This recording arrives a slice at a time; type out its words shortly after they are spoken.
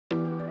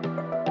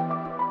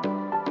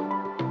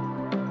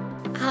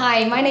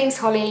Hi, my name's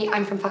Holly,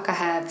 I'm from Pukka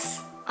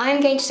Herbs.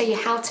 I'm going to show you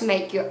how to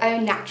make your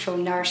own natural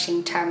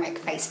nourishing turmeric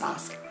face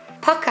mask.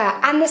 Pukka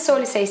and the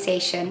Soil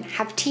Association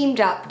have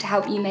teamed up to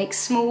help you make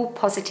small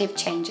positive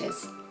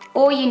changes.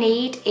 All you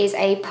need is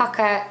a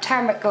Pukka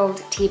turmeric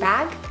gold tea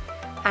bag,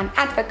 an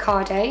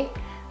avocado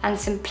and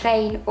some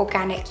plain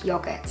organic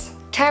yoghurt.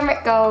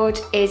 Turmeric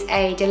gold is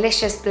a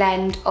delicious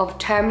blend of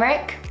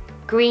turmeric,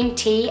 green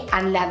tea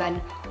and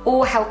lemon,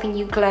 all helping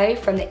you glow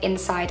from the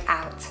inside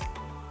out.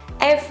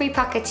 Every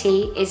Pukka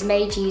tea is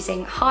made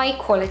using high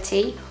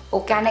quality,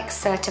 organic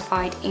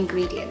certified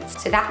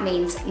ingredients, so that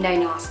means no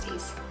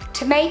nasties.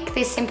 To make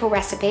this simple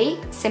recipe,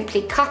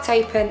 simply cut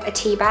open a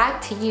tea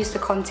bag to use the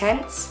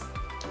contents,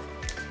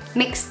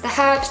 mix the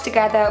herbs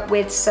together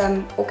with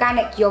some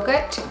organic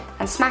yoghurt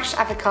and smashed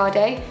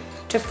avocado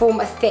to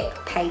form a thick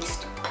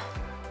paste.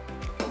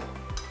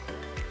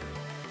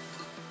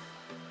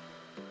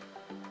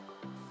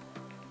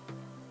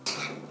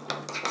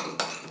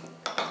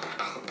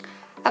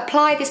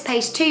 Apply this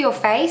paste to your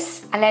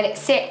face and let it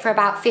sit for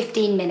about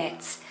 15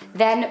 minutes,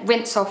 then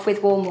rinse off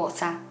with warm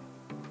water.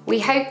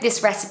 We hope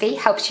this recipe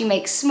helps you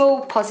make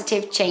small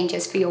positive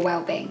changes for your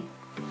well-being.